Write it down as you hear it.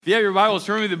If you have your Bibles,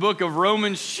 turn to the book of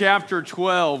Romans chapter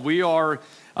 12. We are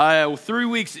 3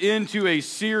 weeks into a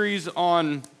series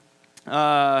on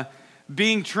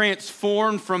being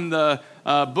transformed from the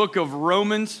book of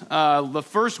Romans. The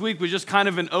first week was just kind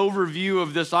of an overview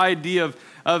of this idea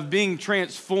of being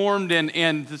transformed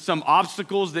and some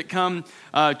obstacles that come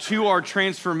to our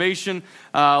transformation.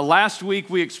 Last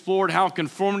week we explored how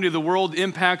conformity to the world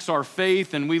impacts our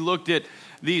faith, and we looked at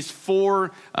these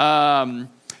four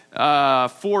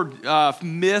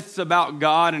myths about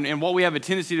God and what we have a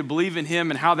tendency to believe in Him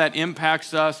and how that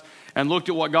impacts us, and looked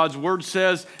at what God's Word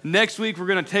says. Next week, we're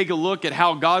going to take a look at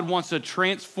how God wants to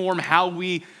transform how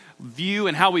we view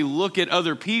and how we look at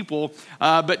other people.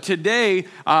 But today,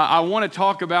 I want to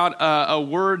talk about a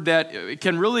word that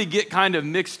can really get kind of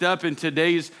mixed up in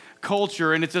today's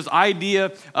culture, and it's this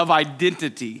idea of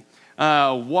identity.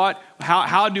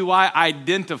 How do I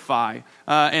identify?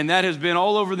 And that has been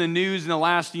all over the news in the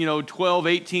last, 12,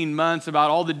 18 months about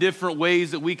all the different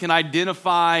ways that we can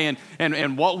identify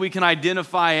and what we can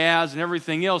identify as and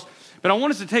everything else. But I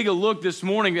want us to take a look this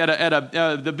morning at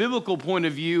the biblical point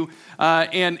of view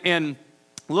and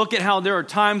look at how there are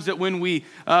times that when we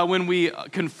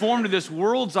conform to this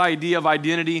world's idea of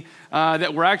identity,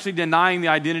 that we're actually denying the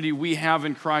identity we have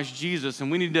in Christ Jesus.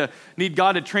 And we need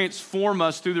God to transform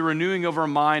us through the renewing of our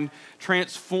mind,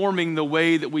 transforming the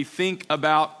way that we think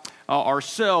about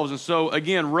ourselves. And so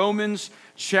again, Romans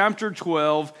chapter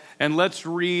 12, and let's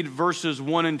read verses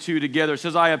 1 and 2 together. It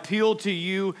says, I appeal to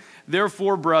you,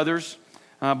 therefore, brothers,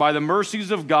 by the mercies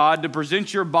of God, to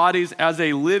present your bodies as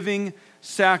a living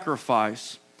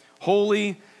sacrifice,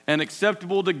 holy and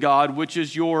acceptable to God, which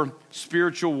is your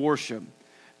spiritual worship.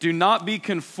 Do not be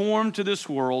conformed to this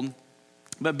world,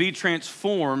 but be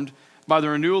transformed by the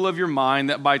renewal of your mind,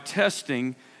 that by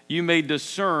testing you may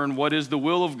discern what is the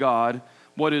will of God,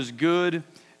 what is good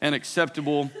and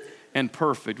acceptable and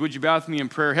perfect. Would you bow with me in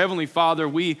prayer? Heavenly Father,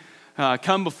 we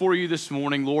come before you this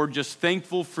morning, Lord, just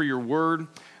thankful for your word.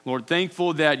 Lord,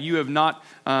 thankful that you have not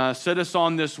set us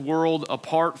on this world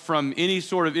apart from any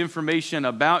sort of information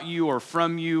about you or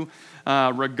from you,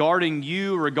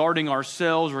 regarding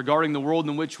ourselves, regarding the world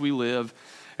in which we live.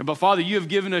 But Father, you have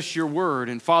given us your word.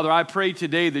 And Father, I pray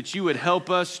today that you would help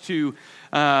us to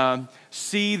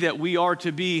see that we are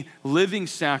to be living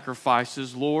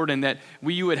sacrifices, Lord, and that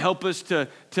you would help us to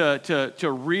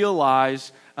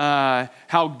realize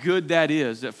how good that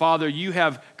is. That, Father, you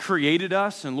have created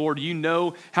us, and Lord, you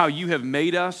know how you have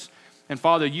made us. And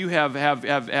Father, you have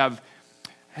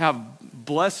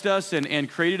blessed us and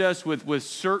created us with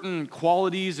certain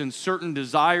qualities and certain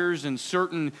desires and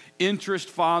certain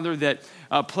interests, Father, that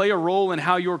play a role in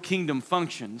how your kingdom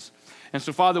functions. And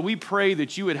so, Father, we pray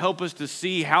that you would help us to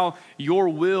see how your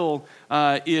will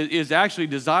is actually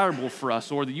desirable for us,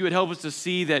 or that you would help us to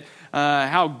see that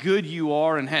how good you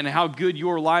are and how good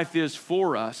your life is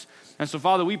for us. And so,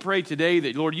 Father, we pray today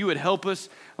that, Lord, you would help us,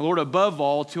 Lord, above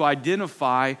all, to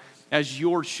identify as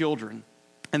your children.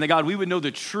 And that, God, we would know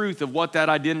the truth of what that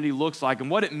identity looks like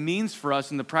and what it means for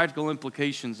us and the practical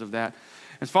implications of that.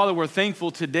 And Father, we're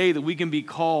thankful today that we can be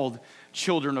called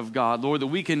children of God, Lord, that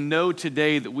we can know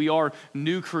today that we are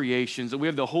new creations, that we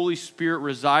have the Holy Spirit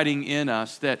residing in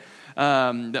us, that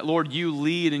Lord, you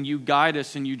lead and you guide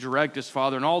us and you direct us,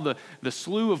 Father, and all the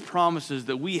slew of promises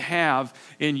that we have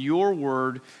in your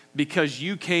word because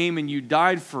you came and you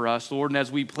died for us, Lord, and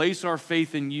as we place our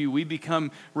faith in you, we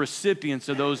become recipients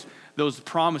of those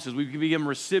promises. We become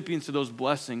recipients of those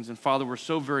blessings, and Father, we're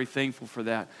so very thankful for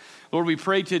that. Lord, we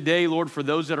pray today, Lord, for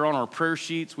those that are on our prayer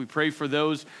sheets. We pray for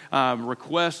those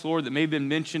requests, Lord, that may have been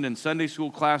mentioned in Sunday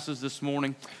school classes this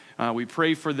morning. We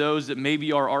pray for those that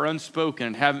maybe are unspoken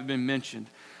and haven't been mentioned.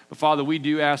 But Father, we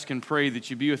do ask and pray that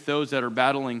you be with those that are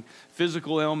battling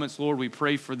physical ailments. Lord, we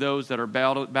pray for those that are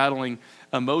battling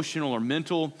emotional or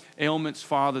mental ailments,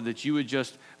 Father, that you would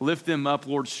just lift them up,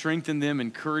 Lord, strengthen them,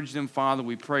 encourage them, Father.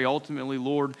 We pray ultimately,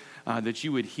 Lord, that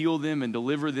you would heal them and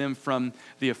deliver them from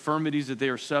the infirmities that they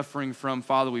are suffering from.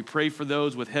 Father, we pray for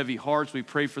those with heavy hearts. We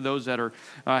pray for those that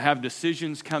have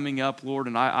decisions coming up, Lord.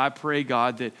 And I pray,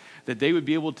 God, that they would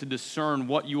be able to discern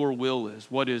what your will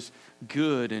is, what is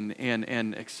good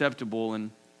and acceptable,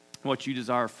 and what you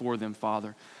desire for them,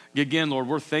 Father. Again, Lord,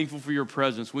 we're thankful for your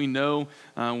presence. We know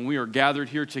when we are gathered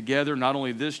here together, not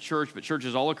only this church, but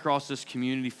churches all across this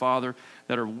community, Father,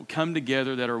 that are come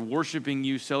together, that are worshiping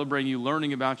you, celebrating you,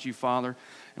 learning about you, Father.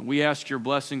 And we ask your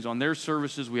blessings on their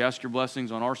services. We ask your blessings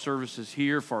on our services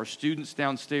here, for our students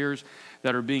downstairs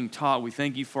that are being taught. We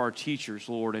thank you for our teachers,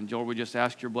 Lord. And Lord, we just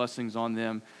ask your blessings on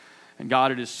them. And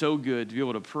God, it is so good to be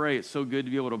able to pray. It's so good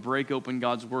to be able to break open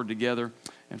God's word together.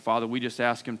 And Father, we just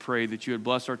ask and pray that you would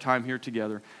bless our time here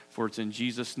together, for it's in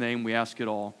Jesus' name we ask it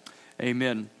all.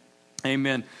 Amen.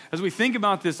 Amen. As we think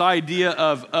about this idea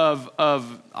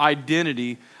of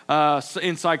identity,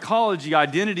 in psychology,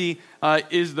 identity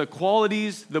is the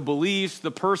qualities, the beliefs,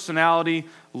 the personality,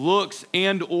 looks,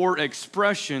 and or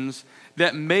expressions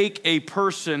that make a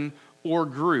person or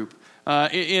group.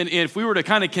 And if we were to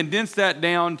kind of condense that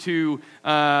down to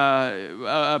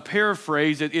a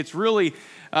paraphrase, it's really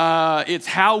it's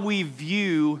how we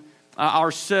view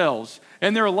ourselves.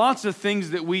 And there are lots of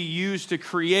things that we use to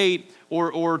create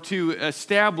or to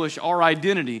establish our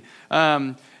identity.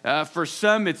 For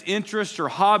some, it's interests or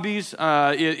hobbies.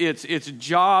 It's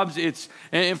jobs.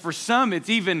 And for some, it's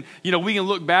even, we can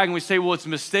look back and we say, well, it's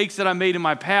mistakes that I made in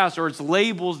my past, or it's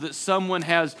labels that someone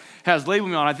has labeled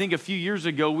me on. I think a few years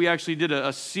ago, we actually did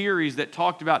a series that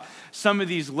talked about some of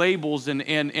these labels,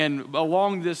 and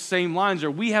along this same lines,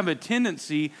 or we have a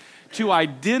tendency to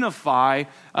identify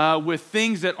with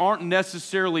things that aren't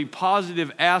necessarily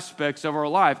positive aspects of our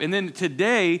life. And then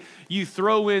today, you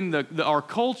throw in our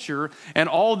culture and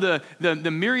all the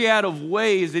myriad of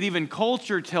ways that even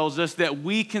culture tells us that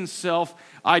we can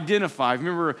self-identify.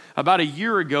 Remember, about a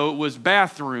year ago, it was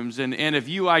bathrooms. And if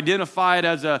you identified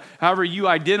as however you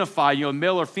identify,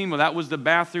 male or female, that was the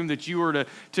bathroom that you were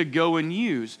to go and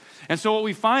use. And so what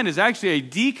we find is actually a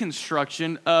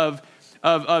deconstruction of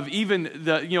even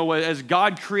as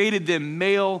God created them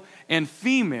male and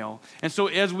female. And so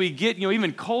as we get,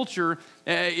 even culture,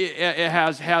 it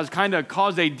has kind of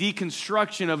caused a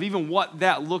deconstruction of even what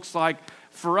that looks like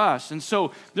for us. And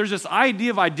so there's this idea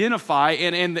of identify,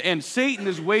 and Satan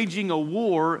is waging a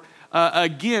war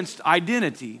against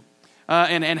identity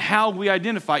and how we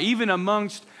identify, even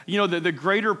amongst the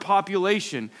greater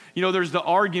population. There's the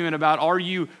argument about, are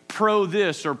you pro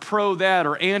this or pro that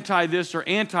or anti this or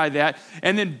anti that?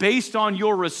 And then based on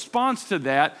your response to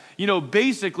that,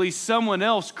 basically someone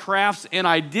else crafts an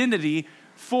identity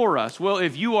for us. Well,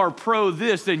 if you are pro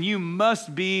this, then you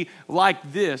must be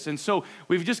like this. And so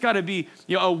we've just got to be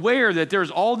aware that there's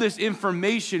all this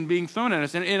information being thrown at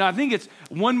us. And I think it's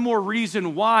one more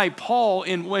reason why Paul,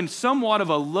 when somewhat of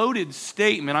a loaded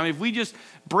statement, if we just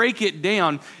break it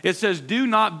down, it says, do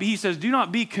not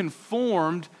be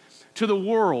conformed to the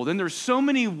world. And there's so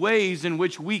many ways in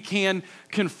which we can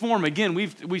conform. Again,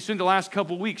 we spent the last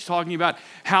couple of weeks talking about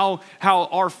how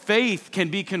our faith can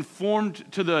be conformed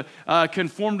to the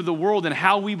world, and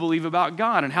how we believe about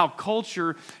God, and how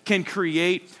culture can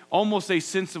create almost a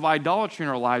sense of idolatry in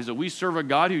our lives, that we serve a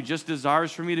God who just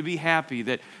desires for me to be happy,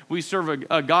 that we serve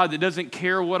a God that doesn't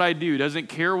care what I do, doesn't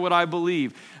care what I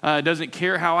believe, doesn't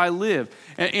care how I live.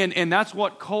 And that's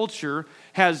what culture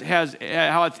has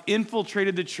how it's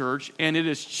infiltrated the church, and it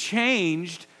has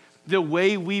changed the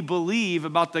way we believe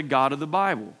about the God of the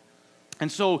Bible.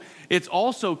 And so it's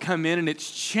also come in and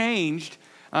it's changed,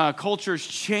 culture's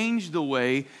changed the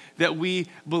way that we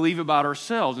believe about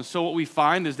ourselves. And so what we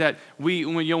find is that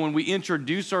when we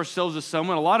introduce ourselves to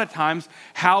someone, a lot of times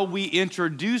how we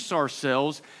introduce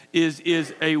ourselves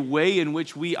is a way in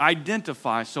which we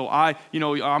identify. So I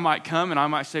might come and I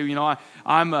might say,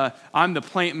 I'm the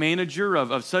plant manager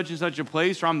of such and such a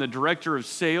place, or I'm the director of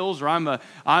sales, or I'm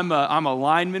a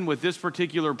lineman with this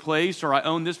particular place, or I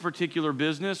own this particular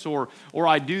business, or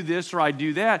I do this or I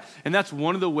do that. And that's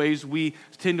one of the ways we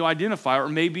tend to identify, or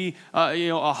maybe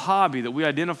a hobby, that we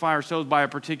identify ourselves by a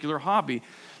particular hobby.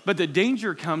 But the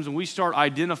danger comes when we start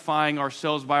identifying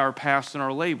ourselves by our past and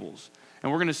our labels.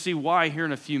 And we're going to see why here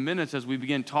in a few minutes as we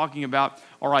begin talking about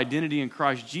our identity in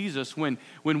Christ Jesus. When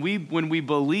we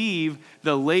believe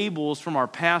the labels from our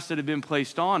past that have been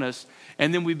placed on us,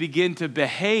 and then we begin to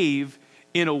behave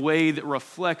in a way that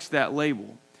reflects that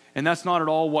label. And that's not at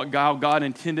all what God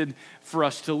intended for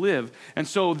us to live. And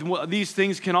so these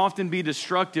things can often be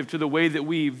destructive to the way that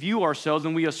we view ourselves,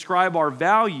 and we ascribe our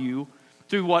value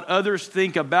through what others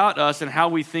think about us and how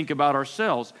we think about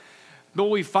ourselves. But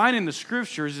what we find in the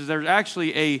scriptures is there's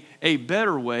actually a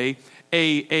better way,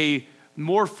 a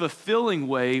more fulfilling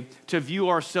way to view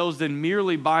ourselves than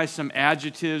merely by some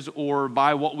adjectives or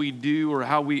by what we do or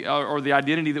how we or the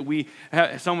identity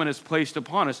that someone has placed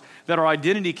upon us. That our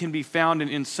identity can be found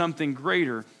in something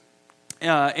greater.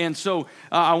 And so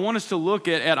I want us to look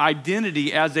at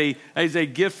identity as a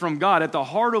gift from God. At the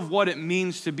heart of what it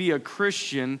means to be a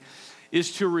Christian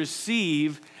is to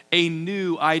receive a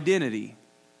new identity.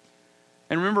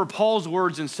 And remember Paul's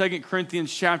words in 2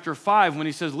 Corinthians chapter 5 when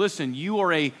he says, listen, you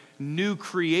are a new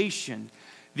creation.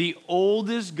 The old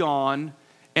is gone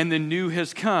and the new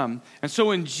has come. And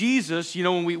so in Jesus,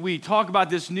 when we talk about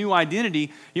this new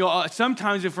identity,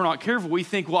 sometimes if we're not careful, we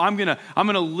think, well, I'm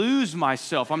gonna lose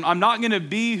myself. I'm not gonna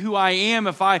be who I am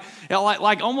if I,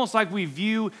 almost like we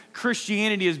view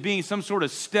Christianity as being some sort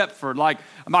of Stepford. Like,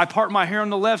 I part my hair on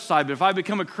the left side, but if I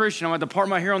become a Christian, I'm going to have to part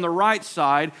my hair on the right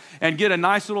side and get a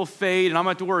nice little fade, and I'm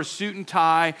going to have to wear a suit and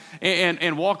tie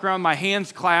and walk around with my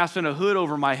hands clasped and a hood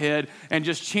over my head and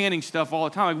just chanting stuff all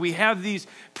the time. Like, we have these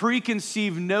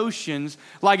preconceived notions,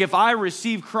 like if I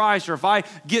receive Christ or if I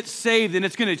get saved, then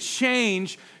it's going to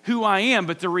change who I am.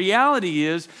 But the reality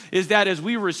is that as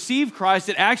we receive Christ,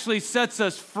 it actually sets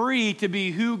us free to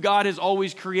be who God has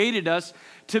always created us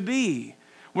to be.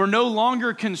 We're no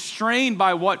longer constrained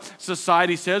by what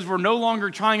society says. We're no longer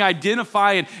trying to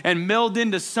identify and meld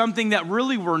into something that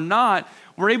really we're not.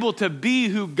 We're able to be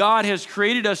who God has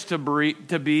created us to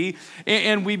be,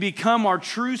 and we become our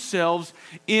true selves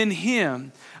in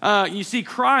Him. You see,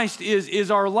 Christ is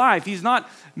our life. He's not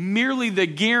merely the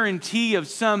guarantee of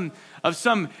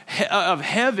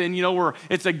heaven, where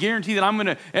it's a guarantee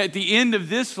that at the end of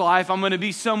this life, I'm going to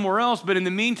be somewhere else. But in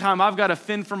the meantime, I've got to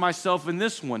fend for myself in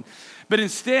this one. But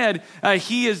instead,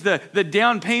 He is the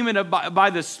down payment by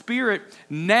the Spirit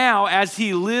now as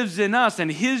He lives in us. And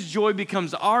His joy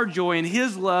becomes our joy, and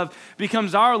His love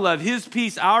becomes our love. His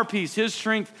peace, our peace. His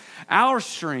strength, our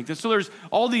strength. And so there's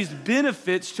all these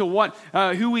benefits to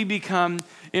who we become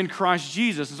in Christ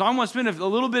Jesus. And so I want to spend a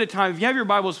little bit of time. If you have your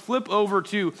Bibles, flip over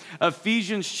to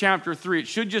Ephesians chapter 3. It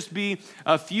should just be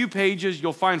a few pages.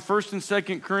 You'll find 1st and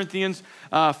 2nd Corinthians,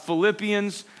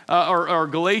 Philippians, or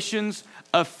Galatians,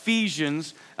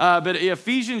 Ephesians. But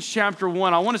Ephesians chapter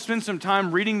 1, I want to spend some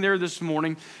time reading there this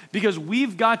morning because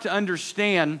we've got to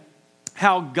understand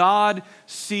how God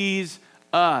sees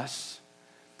us.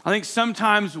 I think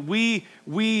sometimes we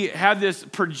have this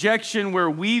projection where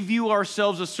we view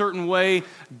ourselves a certain way,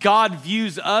 God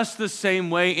views us the same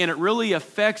way, and it really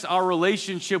affects our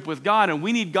relationship with God. And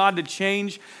we need God to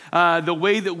change the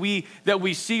way that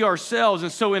we see ourselves.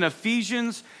 And so in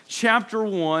Ephesians chapter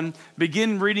 1,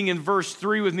 begin reading in verse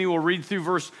 3 with me. We'll read through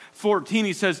verse 14.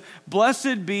 He says,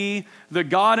 "Blessed be the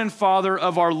God and Father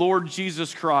of our Lord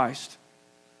Jesus Christ,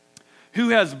 who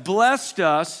has blessed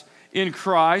us in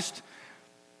Christ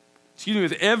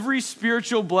with every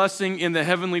spiritual blessing in the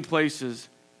heavenly places,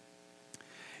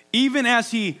 even as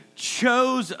He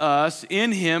chose us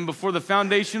in Him before the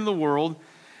foundation of the world,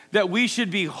 that we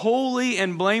should be holy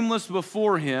and blameless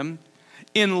before Him.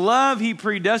 In love He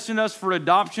predestined us for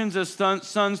adoptions as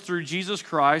sons through Jesus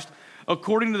Christ,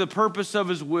 according to the purpose of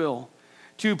His will,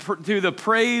 to the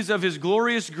praise of His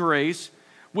glorious grace,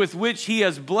 with which He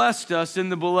has blessed us in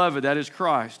the Beloved," that is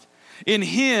Christ. "In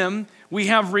Him we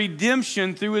have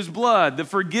redemption through His blood, the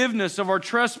forgiveness of our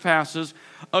trespasses,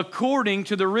 according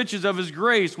to the riches of His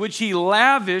grace, which He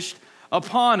lavished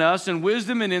upon us in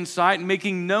wisdom and insight,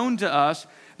 making known to us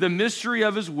the mystery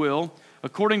of His will,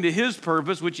 according to His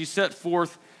purpose, which He set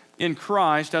forth in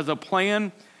Christ as a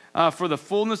plan for the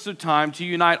fullness of time, to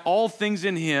unite all things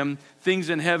in Him, things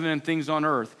in heaven and things on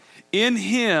earth. In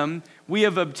Him we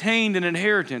have obtained an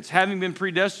inheritance, having been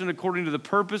predestined according to the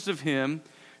purpose of Him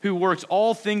who works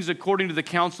all things according to the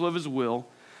counsel of His will,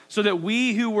 so that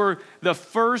we who were the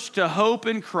first to hope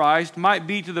in Christ might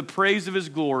be to the praise of His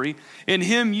glory. In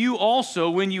Him you also,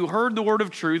 when you heard the word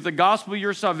of truth, the gospel of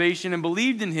your salvation, and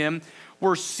believed in Him,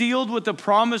 were sealed with the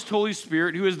promised Holy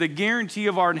Spirit, who is the guarantee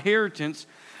of our inheritance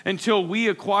until we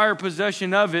acquire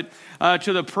possession of it,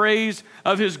 to the praise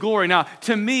of His glory." Now,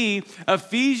 to me,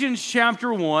 Ephesians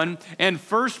chapter 1 and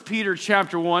 1 Peter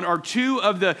chapter 1 are two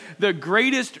of the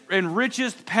greatest and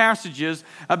richest passages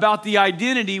about the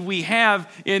identity we have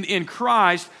in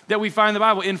Christ that we find in the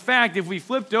Bible. In fact, if we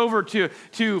flipped over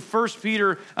to 1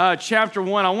 Peter chapter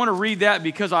 1, I want to read that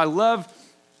because I love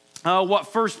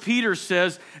what 1 Peter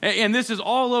says, and this is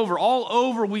all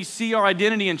over we see our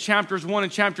identity in chapters 1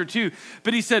 and chapter 2.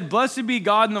 But he said, "Blessed be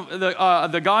God,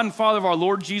 the God and Father of our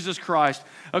Lord Jesus Christ.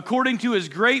 According to His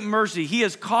great mercy, He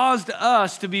has caused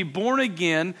us to be born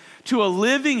again to a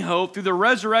living hope through the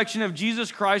resurrection of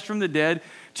Jesus Christ from the dead,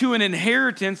 to an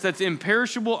inheritance that's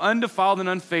imperishable, undefiled, and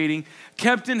unfading,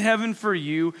 kept in heaven for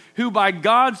you, who by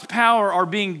God's power are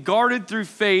being guarded through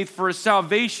faith for a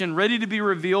salvation ready to be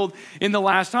revealed in the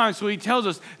last time." So he tells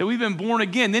us that we've been born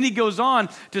again. Then he goes on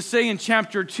to say in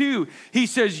chapter 2, he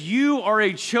says, "You are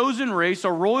a chosen race,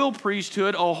 a royal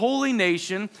priesthood, a holy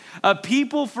nation, a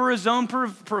people for His own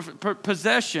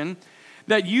possession,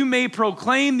 that you may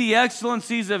proclaim the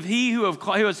excellencies of he who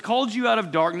has called you out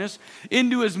of darkness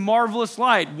into his marvelous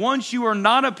light. Once you were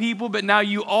not a people, but now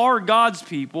you are God's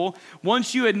people.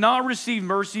 Once you had not received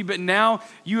mercy, but now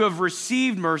you have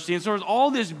received mercy. And so there's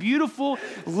all this beautiful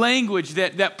language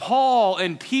that Paul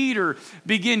and Peter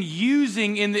begin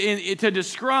using to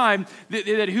describe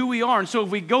that who we are. And so if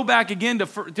we go back again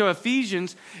to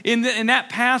Ephesians, in that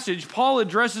passage, Paul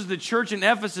addresses the church in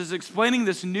Ephesus, explaining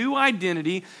this new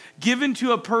identity given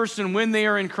to a person when they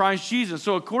are in Christ Jesus.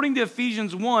 So according to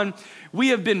Ephesians 1, we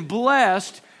have been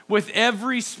blessed with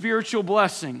every spiritual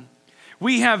blessing.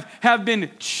 We have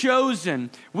been chosen.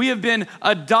 We have been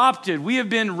adopted. We have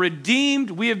been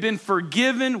redeemed. We have been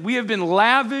forgiven. We have been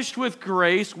lavished with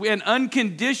grace and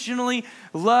unconditionally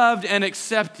loved and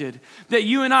accepted. That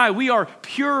you and I, we are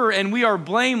pure and we are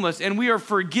blameless and we are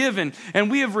forgiven and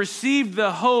we have received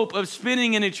the hope of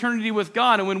spending an eternity with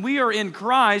God. And when we are in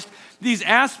Christ, these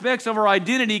aspects of our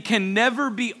identity can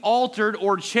never be altered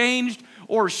or changed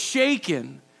or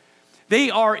shaken. They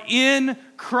are in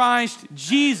Christ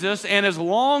Jesus, and as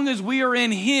long as we are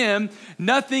in Him,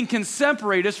 nothing can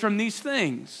separate us from these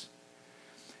things.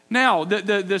 Now,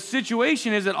 the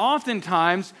situation is that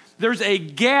oftentimes there's a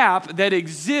gap that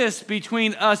exists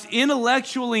between us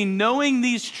intellectually knowing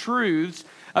these truths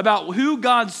about who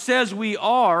God says we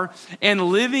are and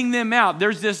living them out.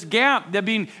 There's this gap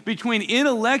between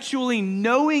intellectually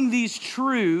knowing these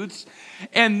truths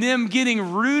and them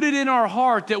getting rooted in our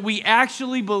heart that we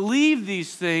actually believe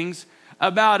these things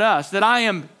about us, that I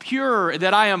am pure,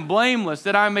 that I am blameless,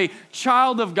 that I'm a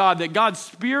child of God, that God's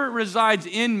Spirit resides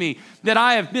in me, that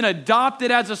I have been adopted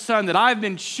as a son, that I've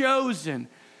been chosen.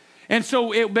 And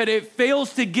so, but it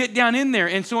fails to get down in there.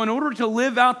 And so in order to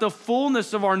live out the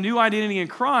fullness of our new identity in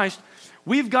Christ,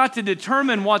 we've got to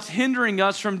determine what's hindering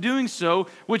us from doing so,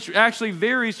 which actually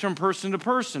varies from person to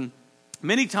person.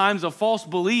 Many times a false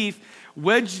belief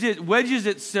wedges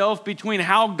itself between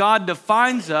how God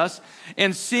defines us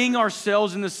and seeing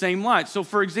ourselves in the same light. So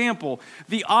for example,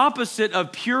 the opposite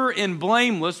of pure and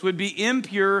blameless would be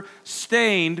impure,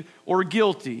 stained, or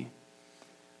guilty.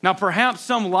 Now perhaps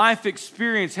some life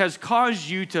experience has caused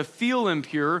you to feel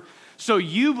impure, so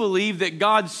you believe that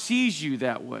God sees you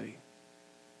that way.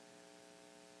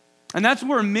 And that's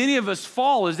where many of us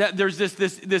fall, is that there's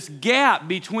this gap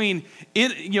between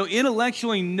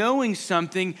intellectually knowing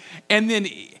something and then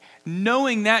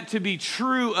knowing that to be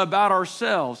true about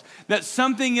ourselves. That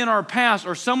something in our past,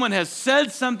 or someone has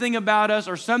said something about us,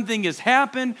 or something has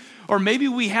happened, or maybe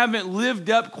we haven't lived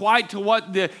up quite to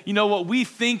what what we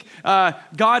think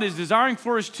God is desiring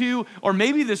for us to, or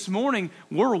maybe this morning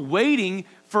we're waiting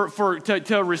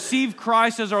to receive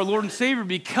Christ as our Lord and Savior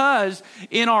because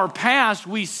in our past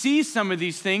we see some of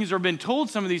these things or been told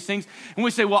some of these things, and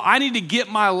we say, well, I need to get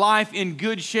my life in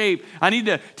good shape. I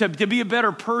need to be a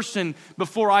better person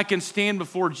before I can stand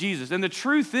before Jesus. And the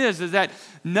truth is that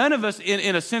none of us,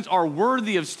 in a sense, are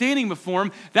worthy of standing before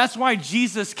Him. That's why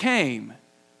Jesus came.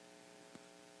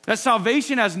 That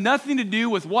salvation has nothing to do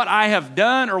with what I have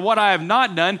done or what I have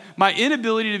not done. My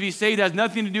inability to be saved has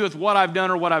nothing to do with what I've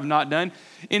done or what I've not done.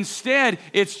 Instead,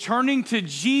 it's turning to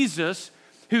Jesus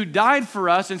who died for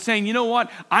us and saying, you know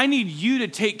what? I need you to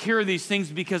take care of these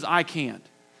things because I can't.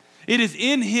 It is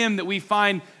in Him that we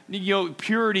find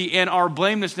purity and our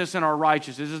blamelessness and our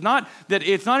righteousness. It's not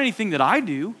anything that I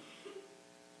do.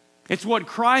 It's what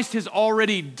Christ has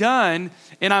already done,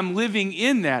 and I'm living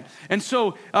in that. And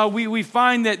so we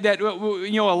find that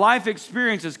a life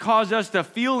experience has caused us to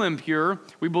feel impure.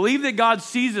 We believe that God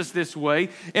sees us this way,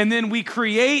 and then we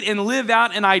create and live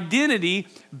out an identity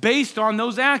based on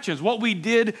those actions, what we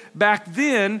did back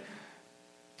then,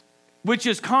 which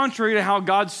is contrary to how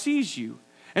God sees you.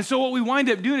 And so what we wind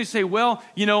up doing is say, well,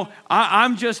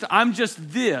 I'm just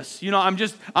this.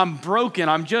 I'm broken.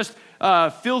 I'm just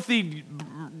filthy,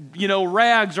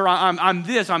 rags, or I'm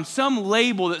this. I'm some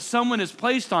label that someone has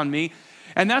placed on me.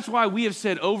 And that's why we have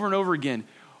said over and over again,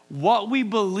 what we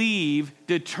believe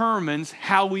determines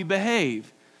how we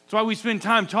behave. That's why we spend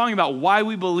time talking about why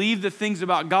we believe the things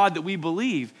about God that we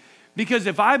believe. Because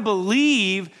if I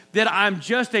believe that I'm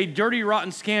just a dirty,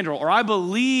 rotten scoundrel, or I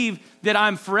believe that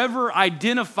I'm forever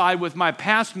identified with my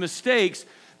past mistakes,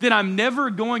 then I'm never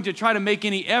going to try to make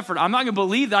any effort. I'm not going to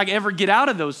believe that I can ever get out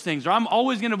of those things, or I'm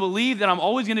always going to believe that I'm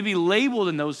always going to be labeled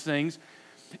in those things,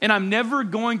 and I'm never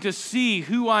going to see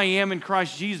who I am in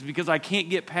Christ Jesus because I can't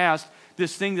get past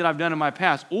this thing that I've done in my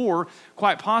past, or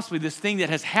quite possibly this thing that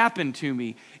has happened to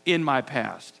me in my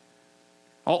past.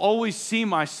 I'll always see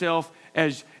myself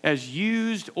as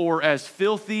used or as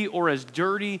filthy or as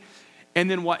dirty, and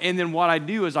then what I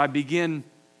do is I begin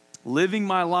living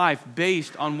my life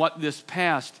based on what this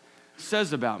past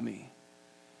says about me.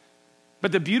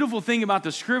 But the beautiful thing about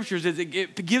the scriptures is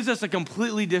it gives us a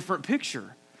completely different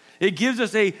picture. It gives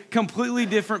us a completely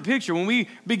different picture. When we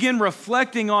begin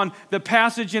reflecting on the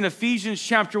passage in Ephesians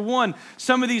chapter 1,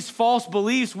 some of these false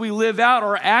beliefs we live out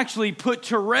are actually put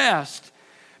to rest,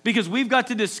 because we've got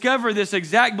to discover this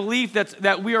exact belief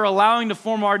that we are allowing to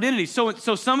form our identity. So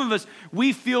some of us,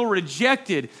 we feel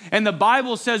rejected. And the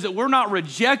Bible says that we're not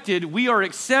rejected, we are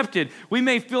accepted. We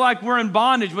may feel like we're in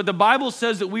bondage, but the Bible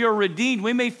says that we are redeemed.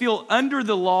 We may feel under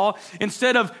the law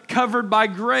instead of covered by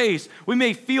grace. We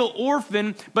may feel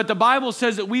orphaned, but the Bible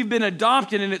says that we've been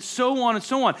adopted, and it's so on and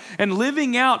so on. And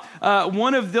living out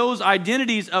one of those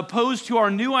identities opposed to our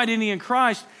new identity in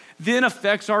Christ then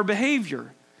affects our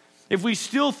behavior. If we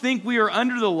still think we are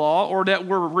under the law or that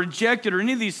we're rejected or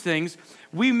any of these things,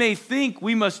 we may think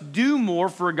we must do more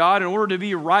for God in order to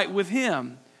be right with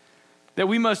Him. That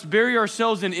we must bury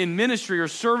ourselves in ministry or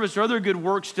service or other good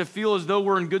works to feel as though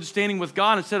we're in good standing with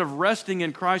God instead of resting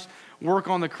in Christ's work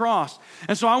on the cross.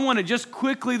 And so I want to just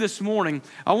quickly this morning,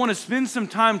 I want to spend some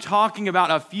time talking about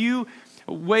a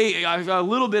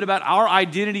little bit about our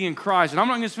identity in Christ. And I'm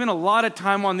not going to spend a lot of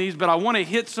time on these, but I want to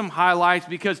hit some highlights,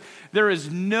 because there is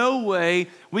no way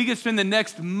we could spend the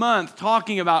next month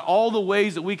talking about all the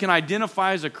ways that we can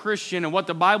identify as a Christian and what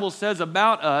the Bible says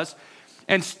about us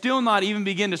and still not even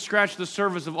begin to scratch the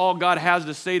surface of all God has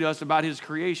to say to us about His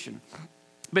creation.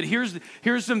 But here's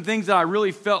some things that I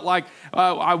really felt like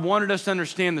I wanted us to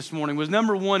understand this morning. Was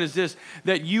number one is this,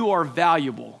 that you are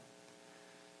valuable.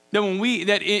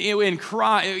 That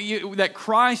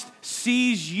Christ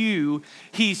sees you,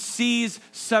 He sees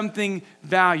something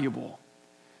valuable.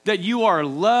 That you are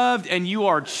loved and you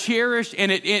are cherished,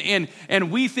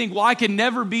 and we think, well, I can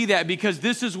never be that because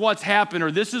this is what's happened,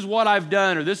 or this is what I've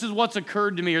done, or this is what's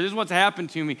occurred to me, or this is what's happened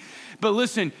to me. But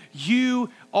listen, you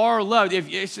are loved.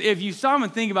 If you stop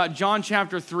and think about John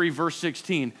chapter 3, verse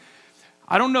 16,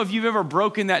 I don't know if you've ever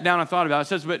broken that down and thought about it. It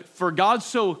says, but for God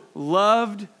so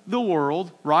loved the world,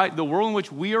 right? The world in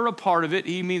which we are a part of it.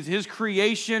 He means His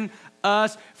creation,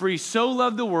 us. For He so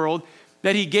loved the world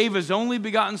that He gave His only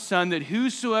begotten Son, that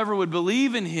whosoever would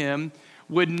believe in Him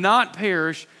would not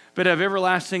perish, but have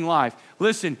everlasting life.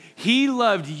 Listen, He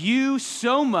loved you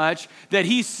so much that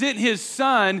He sent His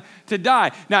Son to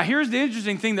die. Now, here's the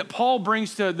interesting thing that Paul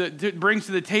brings to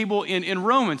the table in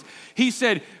Romans. He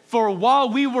said, for while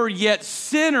we were yet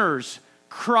sinners,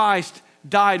 Christ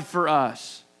died for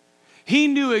us. He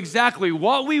knew exactly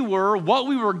what we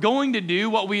were going to do,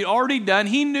 what we'd already done.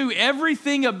 He knew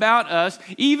everything about us,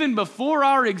 even before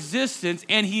our existence,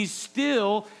 and He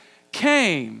still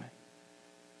came.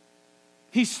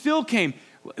 He still came.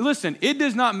 Listen, it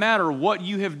does not matter what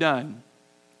you have done.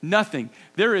 Nothing.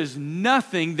 There is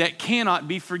nothing that cannot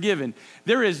be forgiven.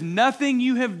 There is nothing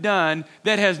you have done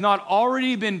that has not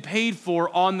already been paid for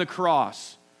on the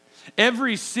cross.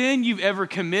 Every sin you've ever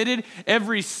committed,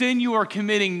 every sin you are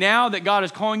committing now that God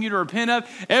is calling you to repent of,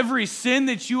 every sin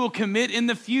that you will commit in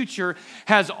the future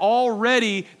there's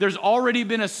already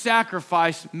been a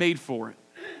sacrifice made for it.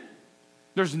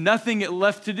 There's nothing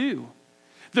left to do.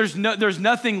 There's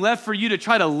nothing left for you to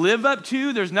try to live up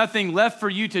to. There's nothing left for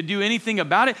you to do anything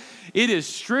about it. It is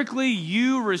strictly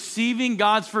you receiving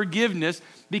God's forgiveness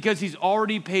because He's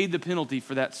already paid the penalty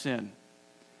for that sin.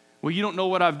 Well, you don't know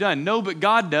what I've done. No, but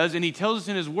God does, and He tells us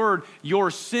in His Word, your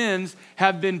sins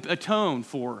have been atoned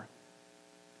for.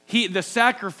 The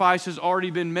sacrifice has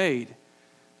already been made.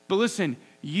 But listen,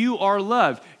 you are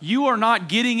loved. You are not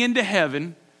getting into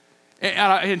heaven.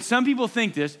 And some people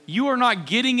think this, you are not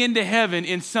getting into heaven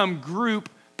in some group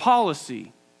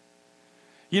policy.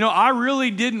 You know, I really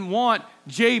didn't want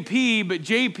JP, but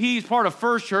JP is part of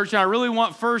First Church, and I really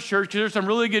want First Church because there's some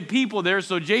really good people there,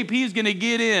 so JP is going to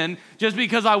get in just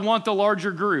because I want the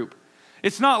larger group.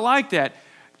 It's not like that.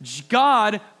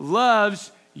 God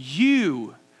loves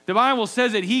you. The Bible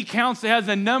says that He knows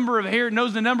the number of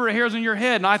hairs on your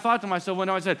head. And I thought to myself one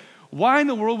day, I said, why in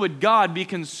the world would God be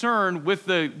concerned with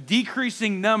the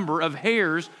decreasing number of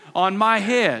hairs on my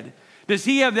head? Does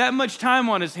He have that much time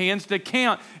on His hands to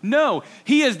count? No,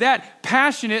 He is that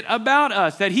passionate about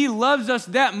us, that He loves us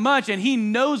that much and He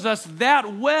knows us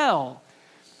that well.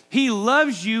 He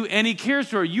loves you and He cares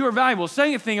for you. You are valuable.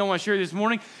 Second thing I want to share this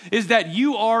morning is that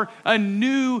you are a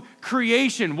new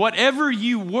creation. Whatever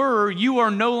you were, you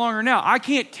are no longer now. I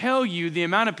can't tell you the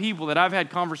amount of people that I've had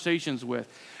conversations with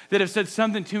that have said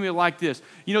something to me like this.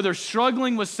 You know, they're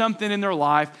struggling with something in their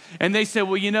life, and they say,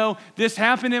 well, you know, this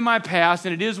happened in my past,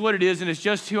 and it is what it is, and it's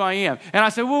just who I am. And I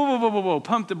said, whoa,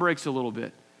 pump the brakes a little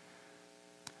bit.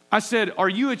 I said, are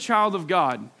you a child of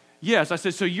God? Yes, I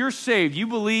said, so you're saved. You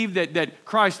believe that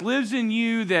Christ lives in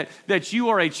you, that you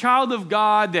are a child of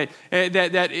God,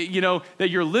 that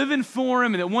you're living for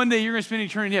him, and that one day you're going to spend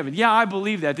eternity in heaven. Yeah, I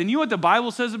believe that. Then you know what the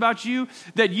Bible says about you?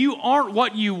 That you aren't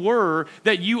what you were,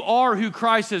 that you are who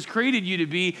Christ has created you to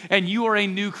be, and you are a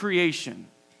new creation.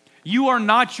 You are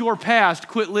not your past.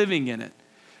 Quit living in it.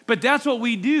 But that's what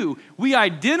we do. We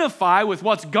identify with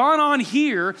what's gone on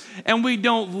here, and we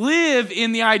don't live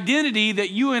in the identity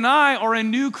that you and I are a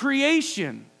new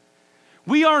creation.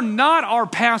 We are not our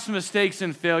past mistakes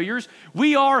and failures.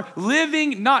 We are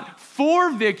living not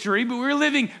for victory, but we're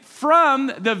living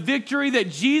from the victory that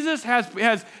Jesus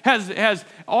has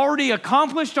already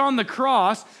accomplished on the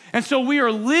cross. And so we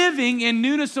are living in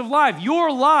newness of life.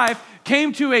 Your life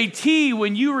came to a T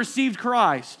when you received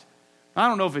Christ. I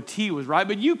don't know if a T was right,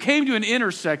 but you came to an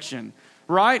intersection,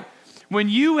 right? When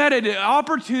you had an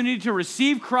opportunity to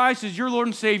receive Christ as your Lord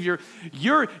and Savior,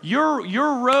 your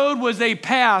road was a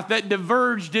path that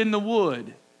diverged in the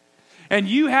wood. And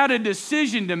you had a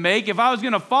decision to make. If I was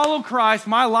going to follow Christ,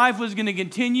 my life was going to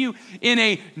continue in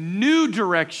a new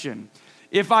direction.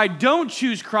 If I don't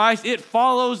choose Christ, it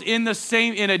follows in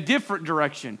a different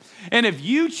direction. And if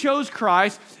you chose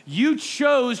Christ, you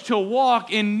chose to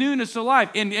walk in newness of life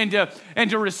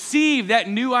and to receive that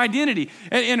new identity.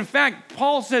 And in fact,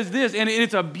 Paul says this, and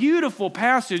it's a beautiful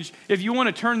passage if you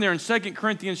want to turn there in 2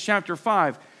 Corinthians chapter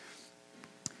 5.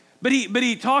 But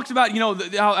he talks about,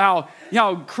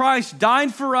 how Christ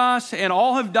died for us and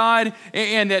all have died,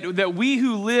 and that we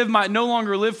who live might no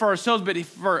longer live for ourselves, but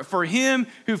for him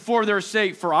who for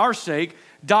our sake,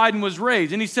 died and was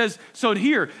raised. And he says, so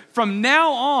here, from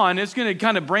now on, it's going to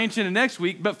kind of branch into next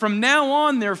week, but from now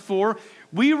on, therefore,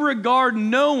 we regard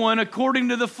no one according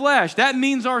to the flesh. That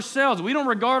means ourselves. We don't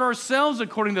regard ourselves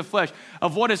according to the flesh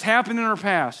of what has happened in our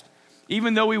past.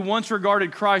 Even though we once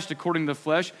regarded Christ according to the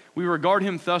flesh, we regard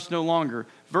him thus no longer.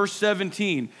 Verse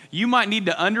 17, you might need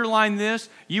to underline this.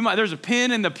 There's a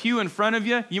pen in the pew in front of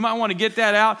you. You might want to get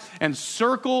that out and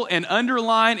circle and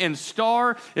underline and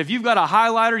star. If you've got a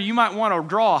highlighter, you might want to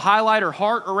draw a highlighter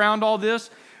heart around all this.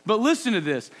 But listen to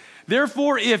this.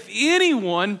 Therefore, if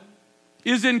anyone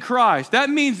is in Christ, that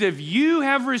means if you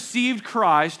have received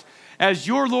Christ as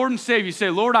your Lord and Savior, you say,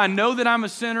 Lord, I know that I'm a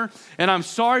sinner and I'm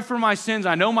sorry for my sins.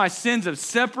 I know my sins have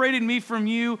separated me from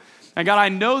you. And God, I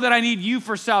know that I need you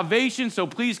for salvation, so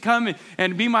please come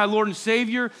and be my Lord and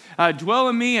Savior. Dwell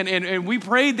in me. And we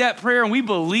prayed that prayer and we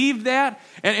believed that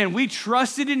and we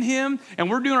trusted in him and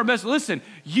we're doing our best. Listen,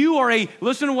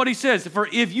 listen to what he says. For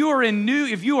if you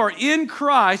are in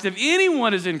Christ, if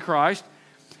anyone is in Christ,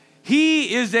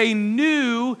 he is a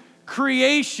new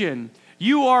creation.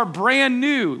 You are brand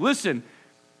new. Listen,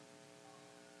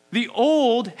 the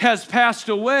old has passed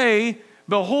away.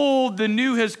 Behold, the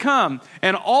new has come.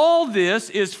 And all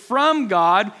this is from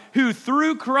God, who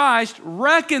through Christ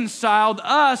reconciled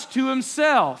us to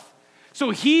himself.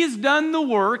 So he's done the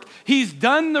work. He's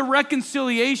done the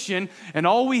reconciliation. And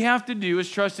all we have to do is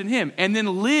trust in him and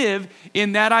then live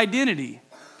in that identity.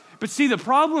 But see, the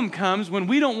problem comes when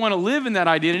we don't want to live in that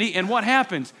identity. And what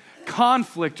happens?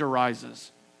 Conflict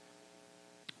arises.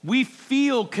 We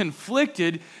feel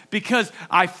conflicted because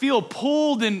I feel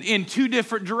pulled in two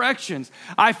different directions.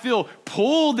 I feel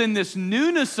pulled in this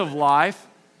newness of life,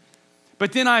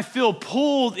 but then I feel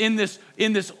pulled in this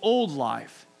old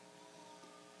life.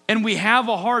 And we have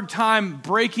a hard time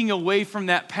breaking away from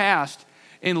that past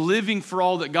and living for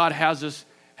all that God has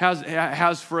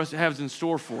in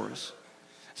store for us.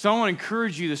 So I want to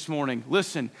encourage you this morning.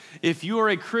 Listen, if you are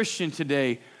a Christian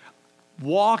today,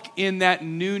 walk in that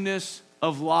newness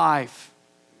of life.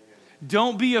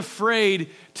 Don't be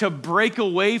afraid to break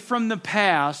away from the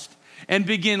past and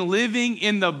begin living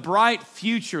in the bright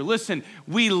future. Listen,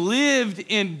 we lived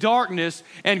in darkness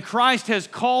and Christ has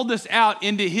called us out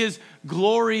into his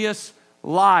glorious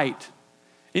light.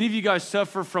 Any of you guys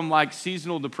suffer from like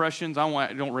seasonal depressions?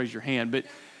 Don't raise your hand, but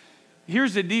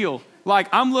here's the deal. Like,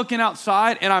 I'm looking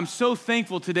outside and I'm so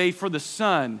thankful today for the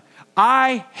sun.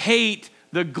 I hate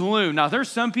the gloom. Now, there's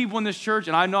some people in this church,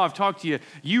 and I know I've talked to you,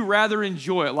 you rather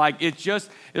enjoy it. Like,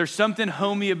 there's something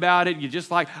homey about it. You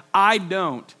just like, I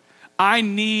don't. I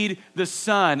need the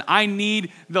sun. I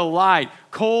need the light.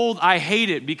 Cold, I hate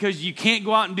it because you can't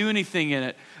go out and do anything in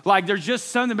it. Like, there's just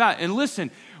something about it. And listen,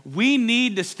 we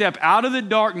need to step out of the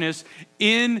darkness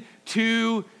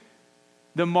into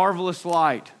the marvelous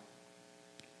light.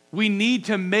 we need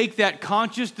to make that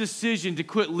conscious decision to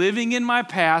quit living in my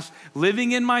past,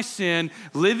 living in my sin,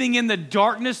 living in the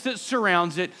darkness that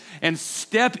surrounds it, and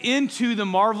step into the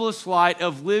marvelous light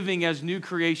of living as new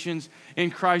creations in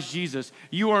Christ Jesus.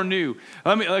 You are new.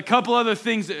 A couple other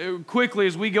things quickly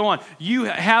as we go on. You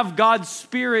have God's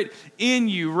Spirit in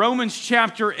you. Romans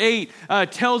chapter 8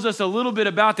 tells us a little bit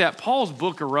about that. Paul's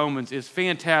book of Romans is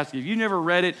fantastic. If you've never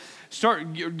read it,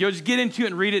 just get into it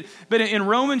and read it. But in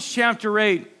Romans chapter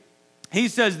 8, he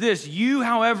says this, you,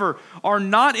 however, are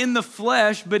not in the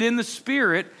flesh, but in the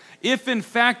Spirit, if in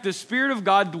fact the Spirit of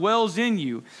God dwells in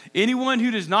you. Anyone who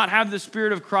does not have the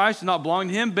Spirit of Christ does not belong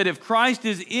to him. But if Christ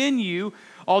is in you,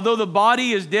 although the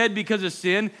body is dead because of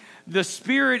sin, the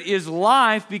Spirit is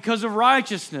life because of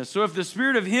righteousness. So if the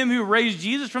Spirit of him who raised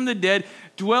Jesus from the dead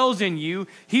dwells in you,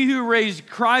 he who raised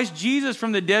Christ Jesus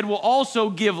from the dead will also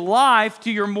give life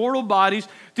to your mortal bodies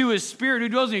through his Spirit who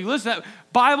dwells in you. Listen, that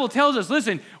Bible tells us,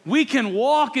 listen, we can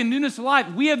walk in newness of life.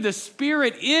 We have the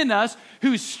Spirit in us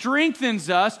who strengthens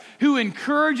us, who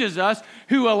encourages us,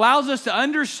 who allows us to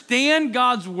understand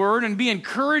God's word and be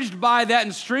encouraged by that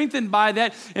and strengthened by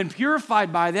that and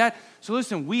purified by that. So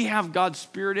listen, we have God's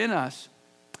Spirit in us.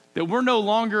 That we're no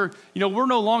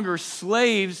longer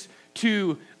slaves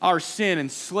to our sin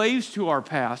and slaves to our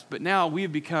past, but now we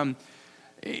have become,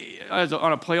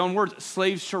 on a play on words,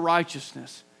 slaves to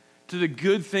righteousness, to the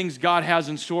good things God has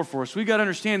in store for us. We've got to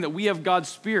understand that we have God's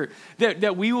Spirit,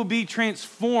 that we will be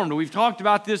transformed. We've talked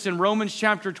about this in Romans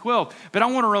chapter 12, but I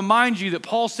want to remind you that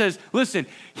Paul says, listen,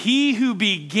 he who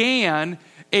began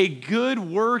a good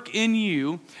work in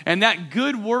you, and that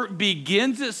good work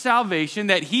begins at salvation,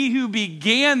 that he who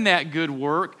began that good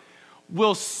work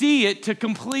will see it to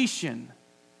completion.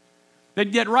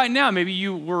 That yet right now, maybe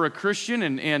you were a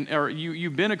Christian or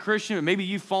you've been a Christian, but maybe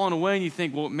you've fallen away and you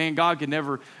think, well, man, God could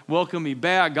never welcome me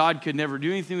back. God could never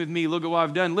do anything with me. Look at what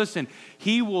I've done. Listen,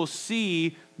 he will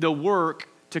see the work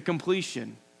to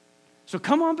completion. So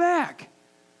come on back.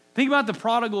 Think about the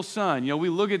prodigal son. We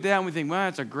look at that and we think, well,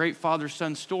 that's a great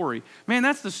father-son story. Man,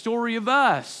 that's the story of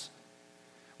us.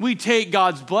 We take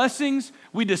God's blessings,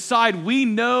 we decide we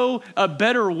know a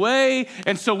better way,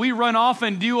 and so we run off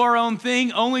and do our own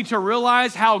thing only to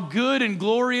realize how good and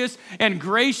glorious and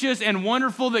gracious and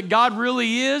wonderful that God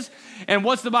really is. And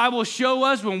what's the Bible show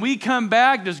us? When we come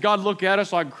back, does God look at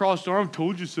us like crossed arm,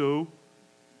 told you so?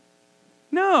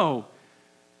 No.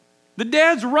 The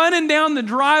dad's running down the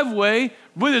driveway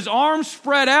with his arms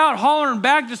spread out, hollering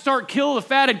back to start kill the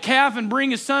fatted calf and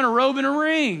bring his son a robe and a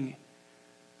ring.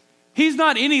 He's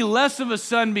not any less of a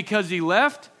son because he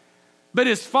left, but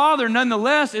his father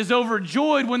nonetheless is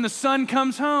overjoyed when the son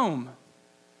comes home.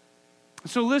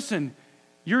 So listen,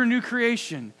 you're a new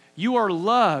creation. You are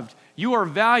loved. You are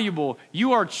valuable.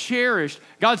 You are cherished.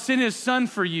 God sent his son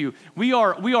for you. We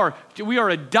are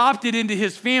adopted into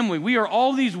his family. We are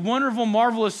all these wonderful,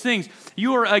 marvelous things.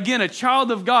 You are, again, a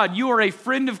child of God. You are a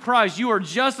friend of Christ. You are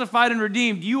justified and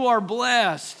redeemed. You are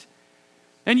blessed.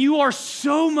 And you are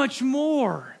so much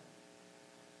more.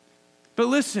 But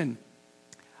listen,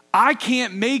 I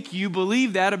can't make you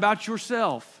believe that about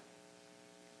yourself.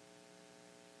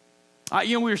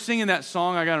 We were singing that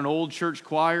song. I got an old church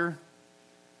choir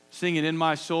singing In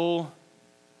My Soul.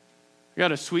 I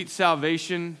got a sweet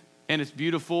salvation, and it's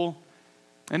beautiful.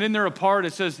 And then there a part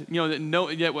that says, that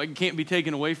it can't be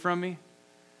taken away from me.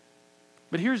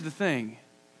 But here's the thing.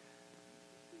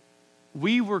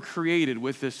 We were created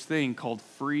with this thing called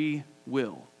free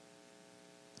will.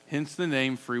 Hence the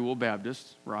name Free Will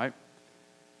Baptist, right?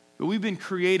 But we've been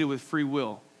created with free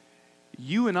will.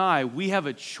 You and I, we have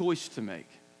a choice to make.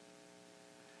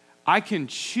 I can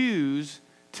choose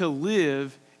to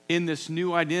live in this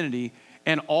new identity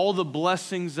and all the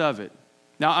blessings of it.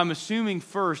 Now, I'm assuming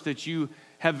first that you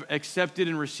have accepted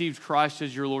and received Christ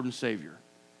as your Lord and Savior.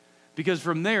 Because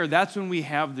from there, that's when we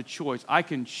have the choice. I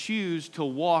can choose to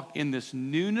walk in this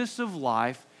newness of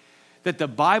life that the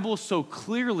Bible so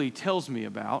clearly tells me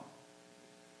about,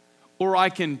 or I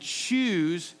can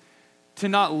choose to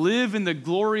not live in the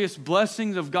glorious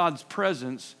blessings of God's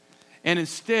presence and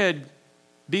instead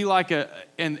be like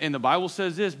and the Bible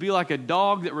says this, be like a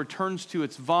dog that returns to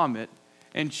its vomit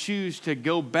and choose to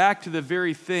go back to the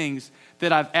very things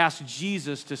that I've asked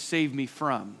Jesus to save me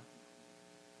from.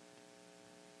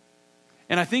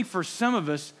 And I think for some of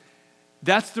us,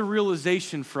 that's the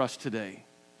realization for us today.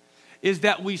 Is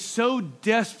that we so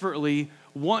desperately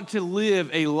want to live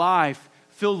a life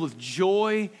filled with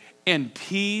joy and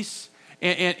peace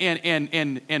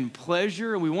and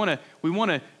pleasure. And we want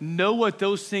to know what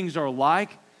those things are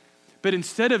like. But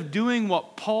instead of doing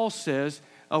what Paul says,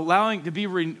 allowing to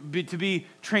be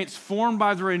transformed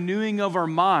by the renewing of our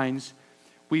minds,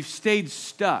 we've stayed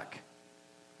stuck.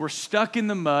 We're stuck in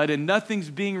the mud and nothing's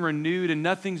being renewed and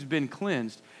nothing's been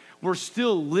cleansed. We're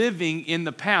still living in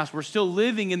the past. We're still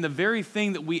living in the very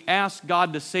thing that we asked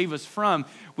God to save us from.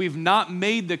 We've not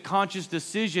made the conscious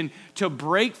decision to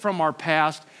break from our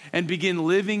past and begin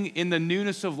living in the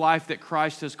newness of life that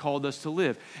Christ has called us to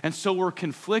live. And so we're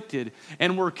conflicted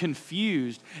and we're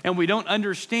confused and we don't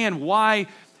understand why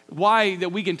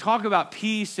that we can talk about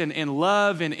peace and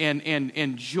love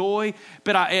and joy,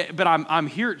 but I'm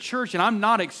here at church and I'm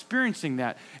not experiencing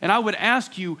that. And I would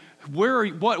ask you,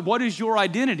 what is your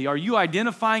identity? Are you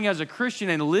identifying as a Christian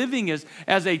and living as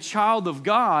a child of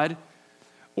God?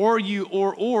 Or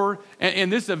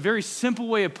and this is a very simple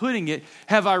way of putting it,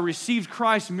 have I received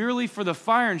Christ merely for the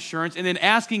fire insurance and then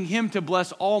asking Him to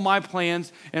bless all my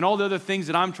plans and all the other things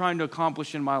that I'm trying to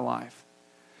accomplish in my life?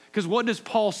 Because what does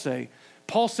Paul say?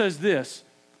 Paul says this,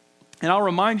 and I'll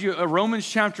remind you of Romans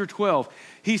chapter 12.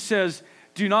 He says,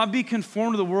 do not be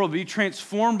conformed to the world, but be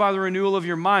transformed by the renewal of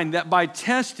your mind, that by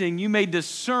testing you may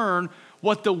discern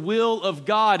what the will of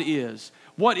God is.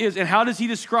 What is, and how does he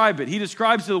describe it? He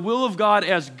describes the will of God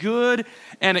as good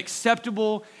and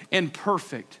acceptable and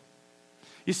perfect.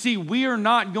 You see, we are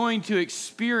not going to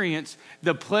experience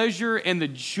the pleasure and the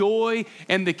joy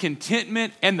and the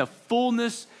contentment and the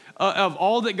fullness of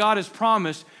all that God has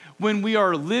promised when we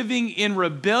are living in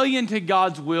rebellion to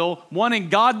God's will, wanting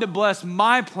God to bless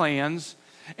my plans,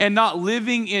 and not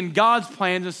living in God's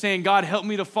plans and saying, God, help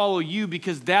me to follow you,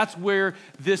 because that's where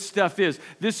this stuff is.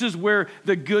 This is where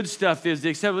the good stuff is.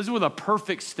 This is where the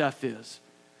perfect stuff is.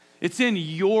 It's in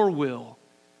your will.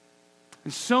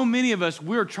 And so many of us,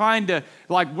 we're trying to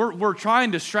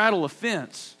straddle a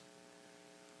fence.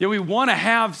 Yeah, we want to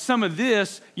have some of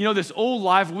this, this old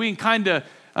life. We can kind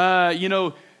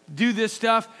of, do this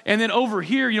stuff, and then over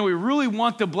here, we really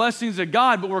want the blessings of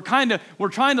God, but we're trying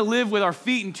to live with our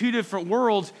feet in two different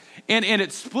worlds, and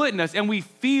it's splitting us, and we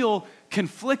feel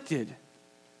conflicted. And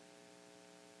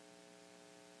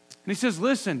he says,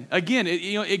 listen, again,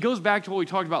 it goes back to what we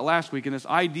talked about last week, and this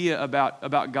idea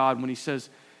about God when he says,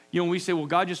 when we say, well,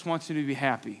 God just wants you to be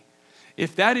happy.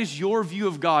 If that is your view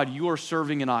of God, you are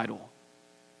serving an idol.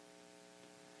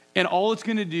 And all it's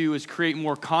going to do is create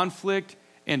more conflict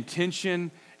and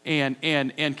tension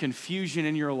and confusion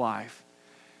in your life.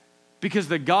 Because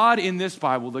the God in this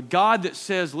Bible, the God that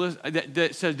says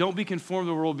don't be conformed to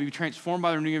the world, be transformed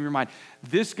by the renewing of your mind,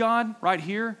 this God right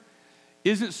here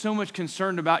isn't so much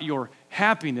concerned about your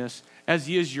happiness as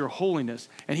he is your holiness.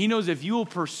 And he knows if you will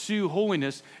pursue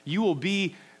holiness, you will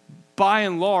be, by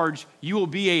and large, you will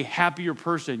be a happier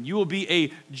person. You will be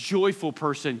a joyful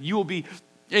person. You will be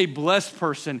a blessed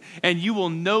person, and you will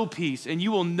know peace, and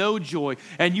you will know joy,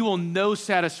 and you will know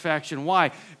satisfaction.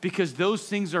 Why? Because those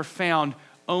things are found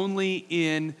only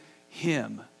in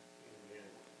Him.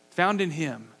 Found in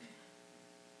Him.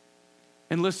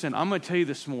 And listen, I'm going to tell you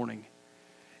this morning,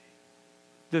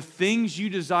 the things you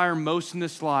desire most in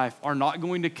this life are not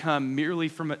going to come merely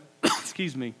from are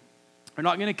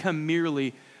not going to come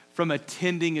merely from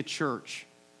attending a church.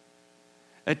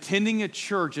 Attending a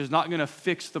church is not going to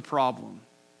fix the problem.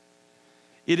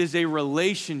 It is a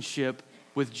relationship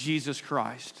with Jesus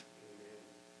Christ.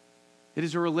 It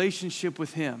is a relationship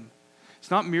with Him. It's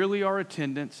not merely our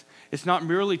attendance. It's not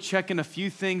merely checking a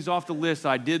few things off the list.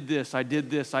 I did this, I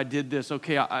did this, I did this.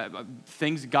 Okay,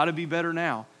 things got to be better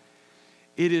now.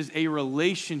 It is a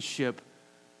relationship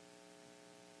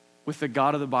with the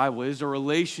God of the Bible. It is a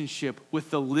relationship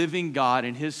with the living God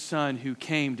and His Son who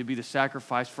came to be the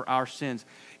sacrifice for our sins.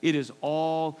 It is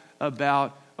all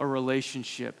about a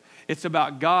relationship. It's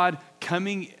about God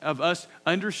coming, of us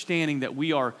understanding that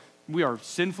we are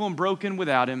sinful and broken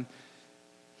without Him.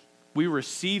 We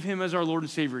receive Him as our Lord and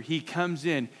Savior. He comes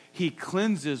in. He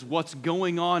cleanses what's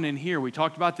going on in here. We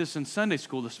talked about this in Sunday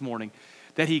school this morning,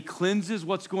 that He cleanses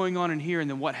what's going on in here, and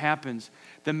then what happens?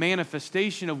 The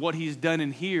manifestation of what He's done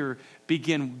in here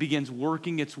begins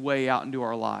working its way out into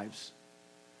our lives.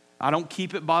 I don't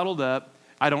keep it bottled up.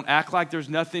 I don't act like there's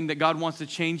nothing that God wants to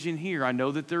change in here. I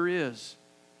know that there is.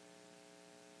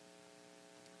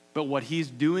 But what He's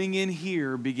doing in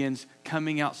here begins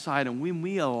coming outside. And when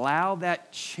we allow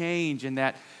that change and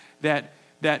that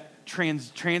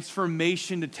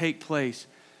transformation to take place,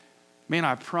 man,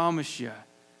 I promise you,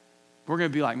 we're going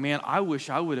to be like, man, I wish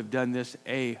I would have done this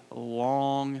a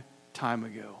long time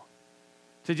ago.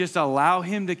 To just allow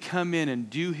Him to come in and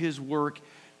do His work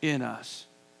in us.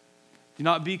 Do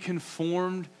not be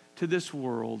conformed to this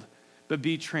world, but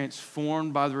be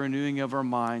transformed by the renewing of our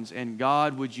minds. And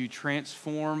God, would you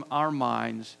transform our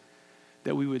minds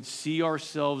that we would see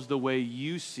ourselves the way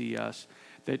you see us,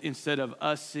 that instead of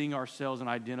us seeing ourselves and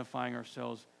identifying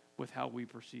ourselves with how we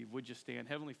perceive. Would you stand?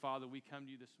 Heavenly Father, we come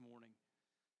to you this morning.